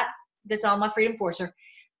about that. That's on my Freedom Forcer.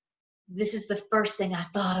 This is the first thing I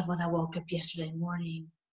thought of when I woke up yesterday morning.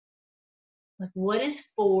 Like, what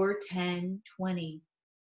is 4, 10, 20?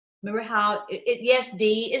 Remember how, yes,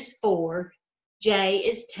 D is 4, J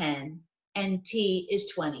is 10, and T is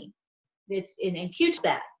 20. It's in Q to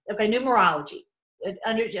that. Okay, numerology.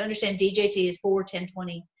 Understand DJT is 4, 10,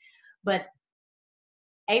 20. But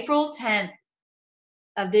April 10th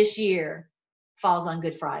of this year falls on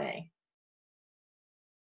Good Friday.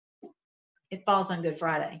 It falls on Good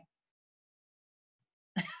Friday.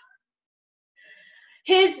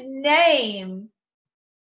 His name,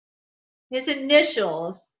 his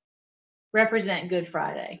initials represent Good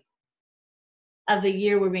Friday of the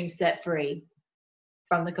year we're being set free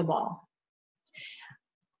from the cabal.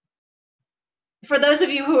 For those of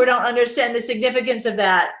you who don't understand the significance of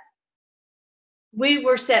that, we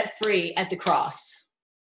were set free at the cross.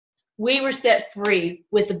 We were set free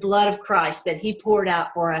with the blood of Christ that he poured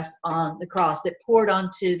out for us on the cross, that poured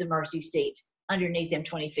onto the mercy seat underneath them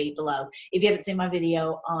 20 feet below. If you haven't seen my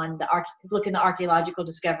video on look in the archaeological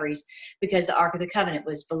discoveries, because the Ark of the Covenant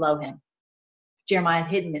was below him. Jeremiah had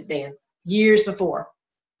hidden it there years before.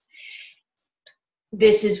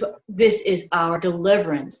 This is our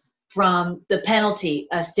deliverance from the penalty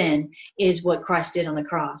of sin, is what Christ did on the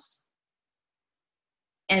cross.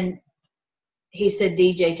 And he said,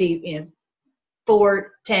 DJT, you know,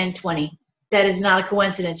 4, 10, 20. That is not a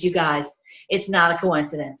coincidence, you guys. It's not a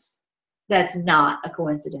coincidence. That's not a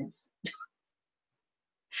coincidence.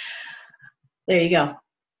 There you go.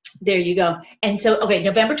 There you go. And so, okay,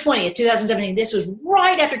 November 20th, 2017, this was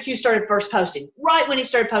right after Q started first posting, right when he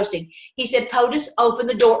started posting. He said, POTUS, open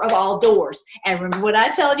the door of all doors. And remember what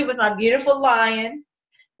I told you with my beautiful lion,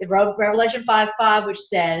 the Revelation 5:5, which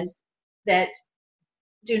says that,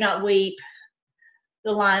 do not weep,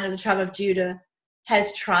 the Lion of the tribe of Judah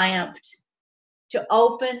has triumphed to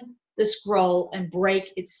open the scroll and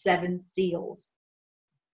break its 7 seals.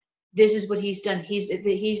 This is what he's done. He's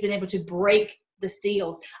been able to break the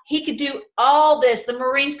seals. He could do all this. The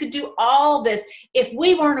Marines could do all this. If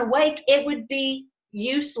we weren't awake, it would be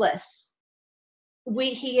useless.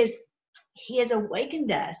 He has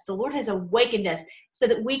awakened us. The Lord has awakened us so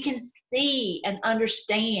that we can see and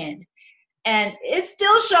understand. And it's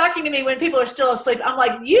still shocking to me when people are still asleep. I'm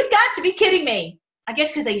like, you've got to be kidding me. I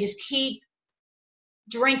guess because they just keep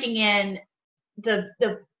drinking in the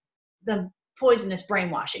poisonous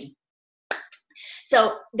brainwashing.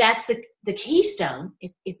 So that's the keystone.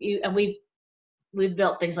 If you, and we've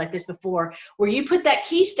built things like this before, where you put that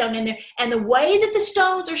keystone in there, and the way that the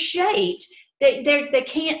stones are shaped,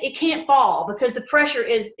 it can't fall because the pressure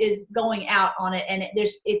is going out on it, and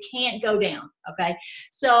it can't go down. Okay,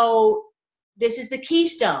 so this is the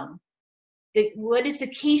keystone. What is the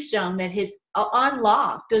keystone that has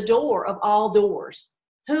unlocked the door of all doors?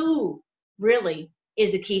 Who really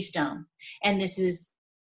is the keystone? And this is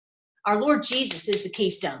our Lord Jesus is the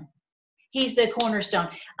keystone. He's the cornerstone.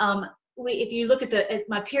 If you look at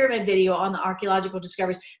my pyramid video on the archaeological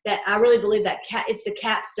discoveries, that I really believe that it's the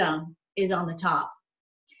capstone is on the top.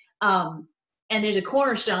 And there's a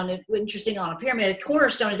cornerstone. Interesting, on a pyramid, a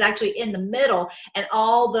cornerstone is actually in the middle, and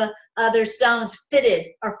all the other stones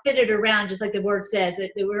are fitted around, just like the word says.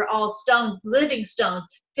 That we're all stones, living stones,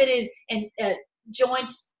 fitted and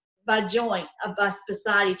joint by joint of us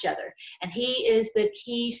beside each other. And he is the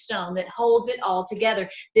keystone that holds it all together.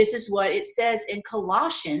 This is what it says in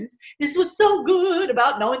Colossians. This is what's so good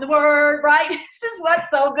about knowing the word, right? This is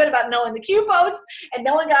what's so good about knowing the Q posts and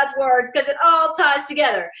knowing God's word, because it all ties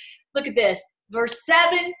together. Look at this. Verse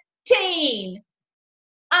 17.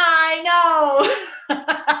 I know.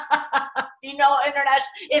 You know, international,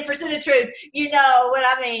 in Pursuit of Truth, you know what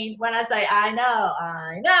I mean when I say, I know,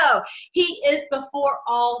 I know. He is before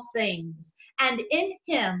all things, and in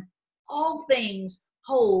him, all things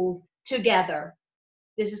hold together.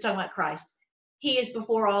 This is talking about Christ. He is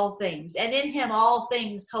before all things, and in him, all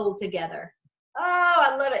things hold together. Oh,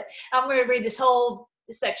 I love it. I'm going to read this whole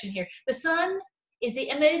section here. The Son is the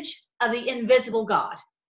image of the invisible God,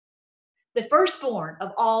 the firstborn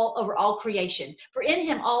of all over all creation. For in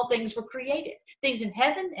him all things were created, things in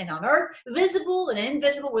heaven and on earth, visible and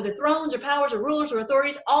invisible, whether thrones or powers or rulers or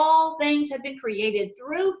authorities. All things have been created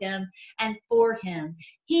through him and for him.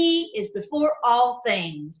 He is before all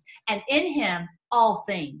things, and in him all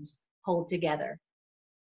things hold together.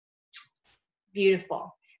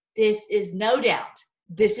 Beautiful. This is no doubt,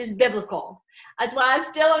 this is biblical. That's why I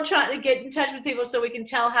still am trying to get in touch with people so we can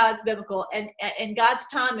tell how it's biblical. And in God's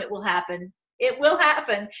time, it will happen. It will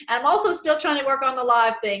happen. And I'm also still trying to work on the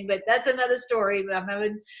live thing, but that's another story. But I'm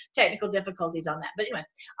having technical difficulties on that. But anyway,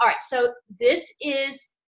 all right. So this is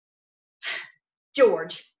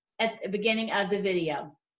George at the beginning of the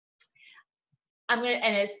video. And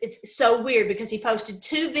it's so weird because he posted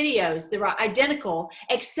two videos that are identical,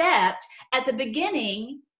 except at the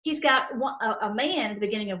beginning, he's got a man at the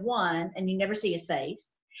beginning of one, and you never see his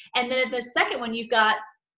face. And then at the second one, you've got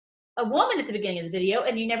a woman at the beginning of the video,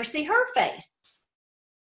 and you never see her face.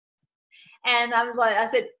 And I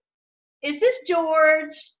said, is this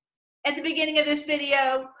George at the beginning of this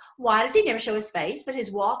video? Why does he never show his face, but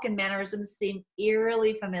his walk and mannerisms seem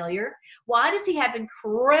eerily familiar? Why does he have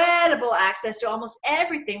incredible access to almost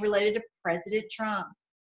everything related to President Trump?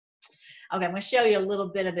 Okay, I'm going to show you a little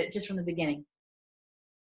bit of it just from the beginning.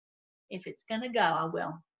 If it's going to go, I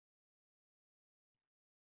will.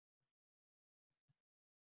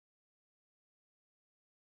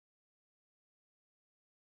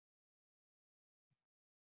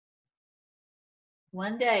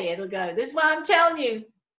 One day it'll go. This is why I'm telling you.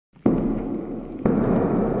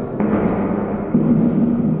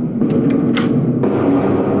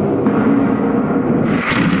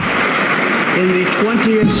 In the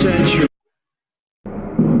 20th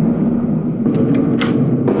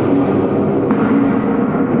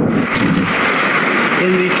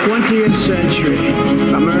century,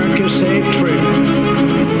 America saved freedom.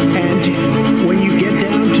 And when you get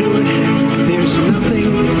down to it, there's nothing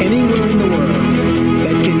anywhere in the world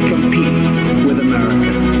that can compete with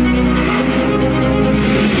America.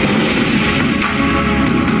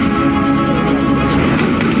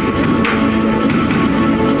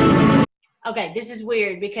 Okay, this is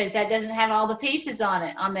weird because that doesn't have all the pieces on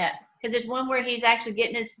it, because there's one where he's actually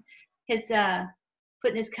getting his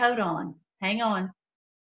putting his coat on. Hang on.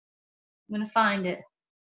 I'm going to find it.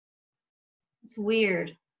 It's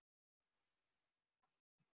weird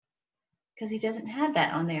because he doesn't have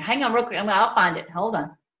that on there. Hang on real quick. I'll find it. Hold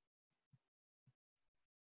on.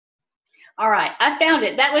 All right, I found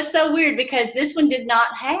it. That was so weird because this one did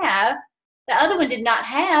not have, the other one did not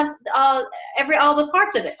have all the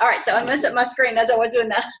parts of it. All right, so I messed up my screen as I was doing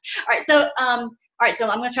that. All right, so I'm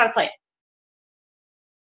going to try to play it.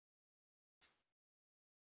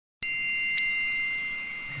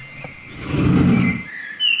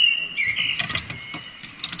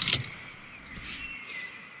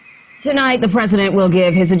 Tonight, the president will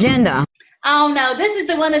give his agenda. Oh no, this is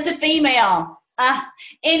the one that's a female.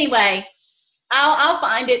 Anyway, I'll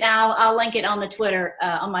find it and I'll link it on the Twitter,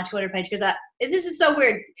 on my Twitter page, because this is so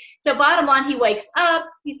weird. So bottom line, he wakes up,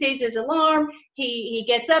 he sees his alarm, he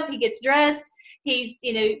gets up, he gets dressed, he's,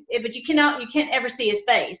 but you can't ever see his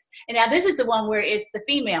face. And now this is the one where it's the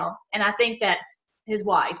female, and I think that's his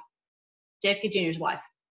wife, JFK Jr.'s wife.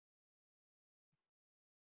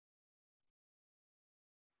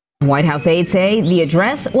 White House aides say the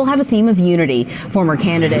address will have a theme of unity. Former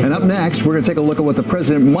candidate. And up next, we're going to take a look at what the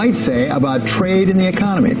president might say about trade and the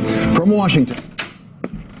economy. From Washington.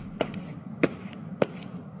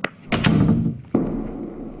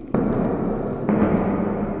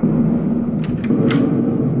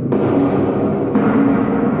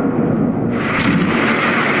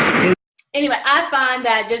 Anyway, I find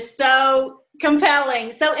that just so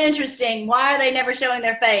compelling, so interesting. Why are they never showing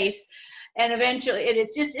their face? And eventually,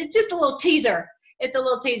 it's just a little teaser. It's a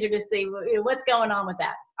little teaser to see what's going on with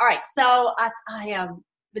that. All right, so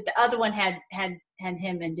but the other one had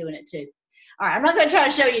him in doing it too. All right, I'm not going to try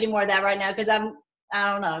to show you any more of that right now because I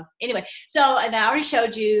don't know. Anyway, so and I already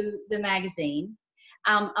showed you the magazine.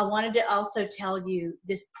 I wanted to also tell you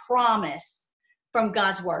this promise from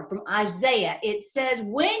God's word, from Isaiah. It says,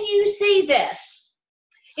 when you see this,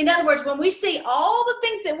 in other words, when we see all the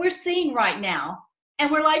things that we're seeing right now, And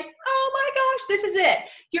we're like, oh my gosh, this is it.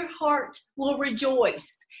 Your heart will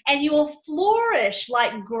rejoice and you will flourish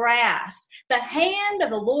like grass. The hand of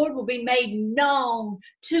the Lord will be made known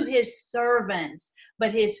to his servants,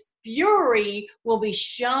 but his fury will be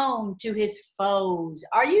shown to his foes.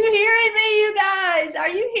 Are you hearing me, you guys? Are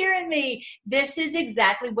you hearing me? This is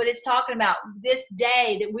exactly what it's talking about. This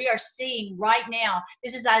day that we are seeing right now.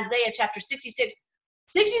 This is Isaiah chapter 66.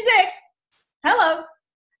 66. Hello.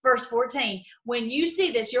 Verse 14, when you see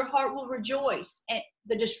this, your heart will rejoice. And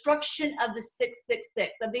the destruction of the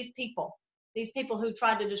 666, of these people who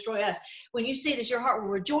tried to destroy us. When you see this, your heart will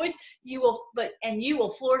rejoice. You will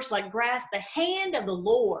flourish like grass. The hand of the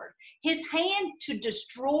Lord, his hand to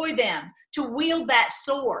destroy them, to wield that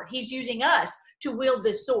sword. He's using us to wield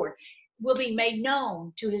this sword, will be made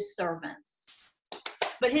known to his servants.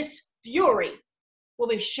 But his fury will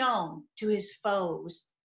be shown to his foes.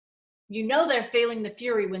 You know they're feeling the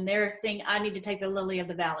fury when they're saying, I need to take the lily of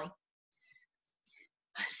the valley.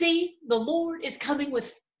 See, the Lord is coming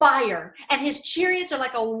with fire, and his chariots are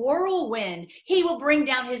like a whirlwind. He will bring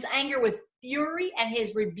down his anger with fury and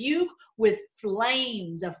his rebuke with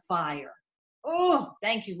flames of fire. Oh,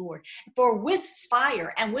 thank you, Lord. For with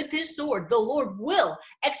fire and with his sword, the Lord will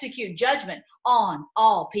execute judgment on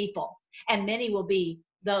all people, and many will be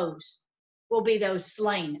those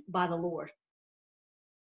slain by the Lord.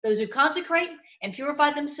 Those who consecrate and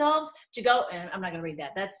purify themselves to go, and I'm not going to read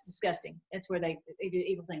that. That's disgusting. That's where they do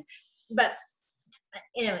evil things. But,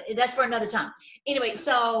 that's for another time. Anyway,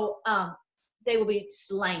 so they will be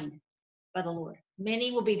slain by the Lord.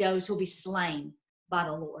 Many will be those who will be slain by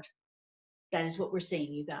the Lord. That is what we're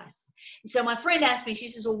seeing, you guys. And so my friend asked me, she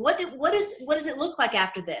says, well, what does it look like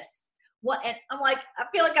after this? And I'm like, I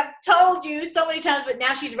feel like I've told you so many times, but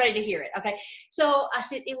now she's ready to hear it. Okay. So I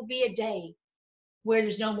said, it will be a day where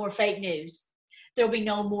there's no more fake news. There'll be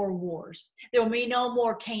no more wars. There'll be no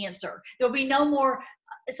more cancer. There'll be no more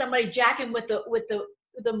somebody jacking with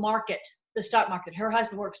the market, the stock market. Her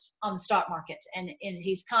husband works on the stock market, and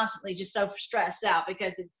he's constantly just so stressed out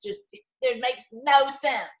because it makes no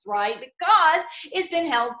sense, right? Because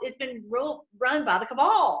it's been run by the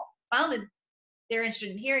cabal. Finally, they're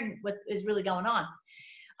interested in hearing what is really going on.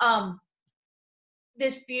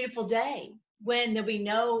 This beautiful day when there'll be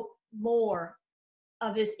no more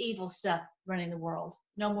of this evil stuff running the world.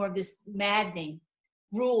 No more of this maddening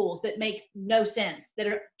rules that make no sense, that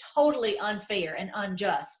are totally unfair and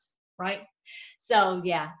unjust, right? So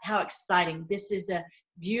yeah, how exciting. This is a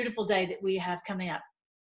beautiful day that we have coming up.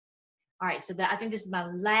 All right, so I think this is my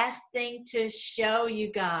last thing to show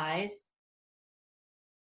you guys.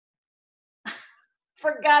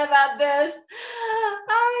 Forgot about this.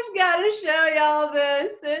 I've got to show y'all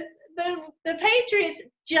this. The Patriots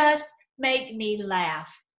just make me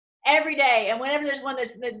laugh every day, and whenever there's one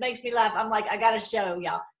that makes me laugh, I'm like, I gotta show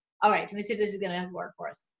y'all. All right, let me see if this is gonna work for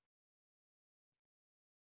us.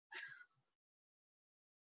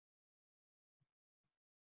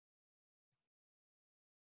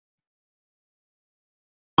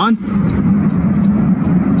 John?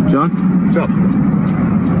 What's up?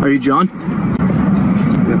 Are you John?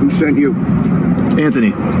 Yeah, who sent you?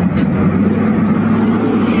 Anthony.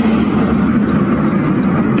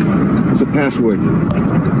 What's the password?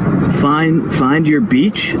 Find your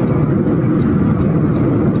beach? All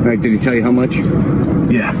right, did he tell you how much?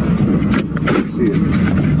 Yeah. See you.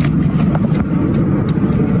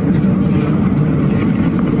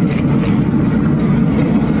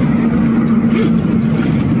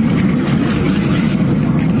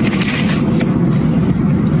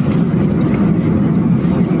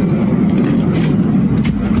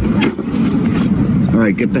 All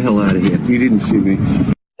right, get the hell out of here. You didn't see me.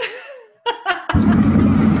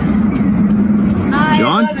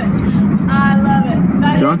 John? I love it.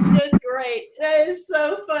 That John? is just great. That is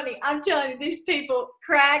so funny. I'm telling you, these people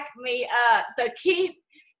crack me up. So keep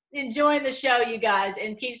enjoying the show, you guys,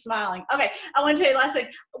 and keep smiling. Okay, I want to tell you last thing.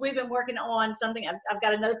 We've been working on something. I've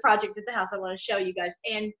got another project at the house I want to show you guys.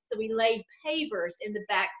 And so we laid pavers in the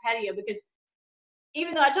back patio because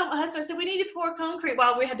even though I told my husband, I said, we need to pour concrete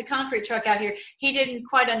while we had the concrete truck out here. He didn't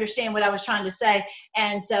quite understand what I was trying to say.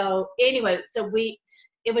 And so anyway,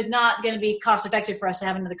 it was not going to be cost effective for us to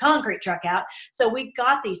have another concrete truck out. So we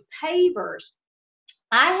got these pavers.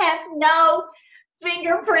 I have no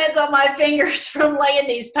fingerprints on my fingers from laying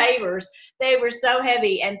these pavers. They were so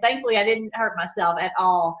heavy, and thankfully I didn't hurt myself at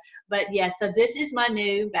all. But yes, so this is my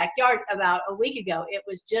new backyard. About a week ago, it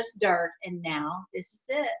was just dirt, and now this is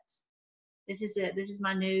it. This is it. This is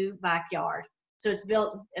my new backyard. So it's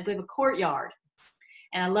built, we have a courtyard.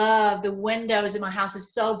 And I love the windows in my house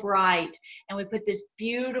is so bright. And we put this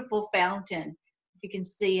beautiful fountain, if you can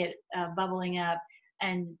see it bubbling up.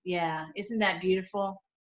 And yeah, isn't that beautiful?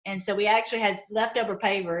 And so we actually had leftover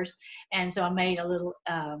pavers, and so I made a little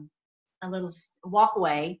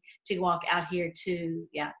walkway to walk out here to,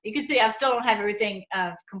 yeah, you can see I still don't have everything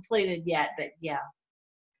completed yet, but yeah,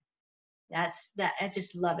 that's that. I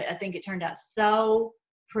just love it. I think it turned out so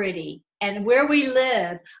pretty. And where we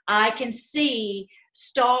live, I can see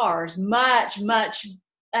stars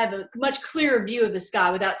I have a much clearer view of the sky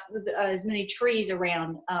without as many trees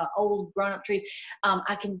around, old grown-up trees.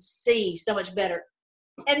 I can see so much better.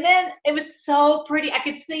 And then it was so pretty. I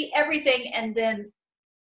could see everything, and then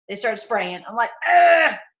they started spraying. I'm like,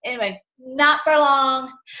 ugh. Anyway, not for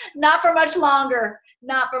long, not for much longer,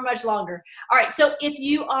 not for much longer. All right, so if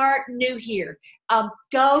you are new here,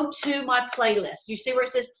 go to my playlist. You see where it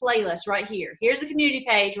says playlist right here. Here's the community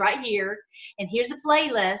page right here, and here's the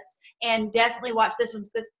playlist. And definitely watch this one.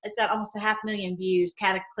 It's got almost 500,000 views.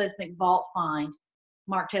 Cataclysmic Vault Find.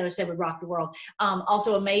 Mark Taylor said would rock the world.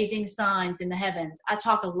 Also, Amazing Signs in the Heavens. I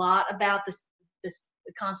talk a lot about the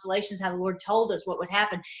constellations, how the Lord told us what would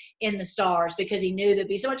happen in the stars because he knew there'd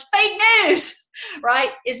be so much fake news, right?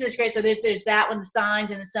 Isn't this great? So there's that one, the signs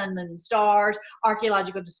in the sun, moon, and stars,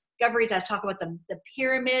 archaeological discoveries. I talk about the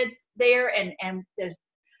pyramids there and the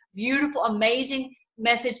beautiful, amazing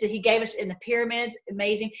message that he gave us in the pyramids.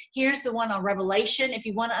 Amazing. Here's the one on Revelation. If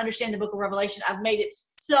you want to understand the book of Revelation, I've made it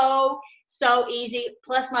so easy.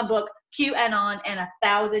 Plus my book, QAnon and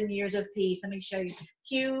 1,000 Years of Peace. Let me show you.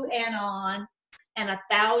 QAnon and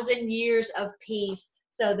 1,000 Years of Peace,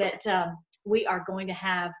 so that we are going to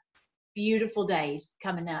have beautiful days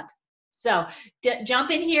coming up. So jump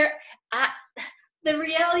in here. The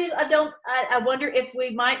reality is I wonder if we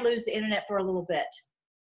might lose the internet for a little bit.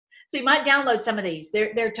 So you might download some of these.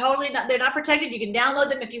 They're totally not, they're not protected. You can download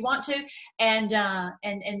them if you want to, and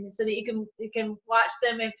so that you can watch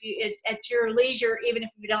them if you at your leisure, even if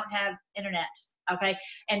you don't have internet. Okay,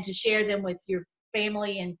 and to share them with your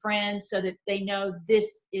family and friends so that they know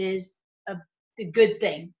this is the good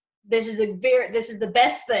thing. This is the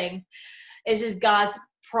best thing. This is God's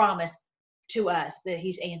promise to us that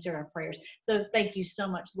He's answered our prayers. So thank you so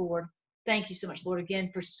much, Lord. Thank you so much, Lord,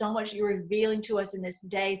 again, for so much you're revealing to us in this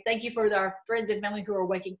day. Thank you for our friends and family who are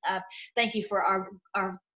waking up. Thank you for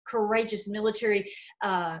our courageous military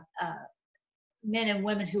men and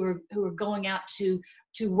women who are going out to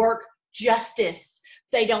work justice.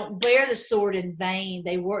 They don't bear the sword in vain.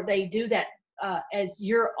 They do that as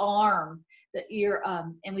your arm.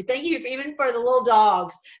 And we thank you even for the little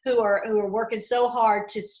dogs who are working so hard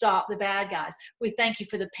to stop the bad guys. We thank you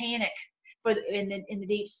for the panic in the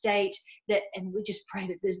deep state, and we just pray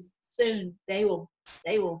that this soon they will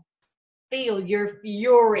feel your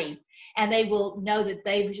fury, and they will know that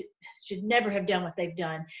they should never have done what they've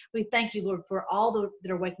done. We thank you, Lord, for all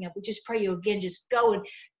that are waking up. We just pray you again, just go and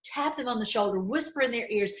tap them on the shoulder, whisper in their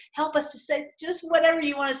ears, help us to say just whatever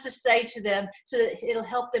you want us to say to them so that it'll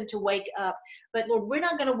help them to wake up. But Lord, we're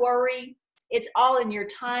not going to worry. It's all in your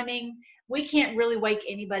timing. We can't really wake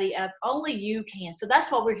anybody up. Only you can. So that's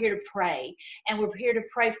why we're here to pray. And we're here to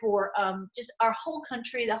pray for just our whole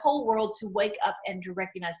country, the whole world to wake up and to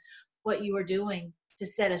recognize what you are doing to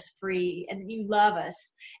set us free, and that you love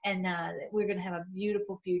us, and that we're going to have a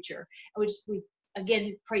beautiful future. And we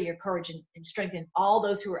again pray your courage and strengthen all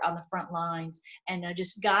those who are on the front lines, and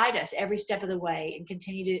just guide us every step of the way, and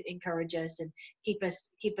continue to encourage us and keep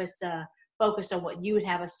us focused on what you would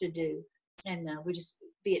have us to do. And we just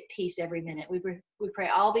be at peace every minute. We pray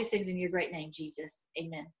all these things in your great name, Jesus.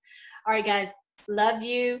 Amen. All right, guys. Love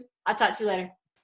you. I'll talk to you later.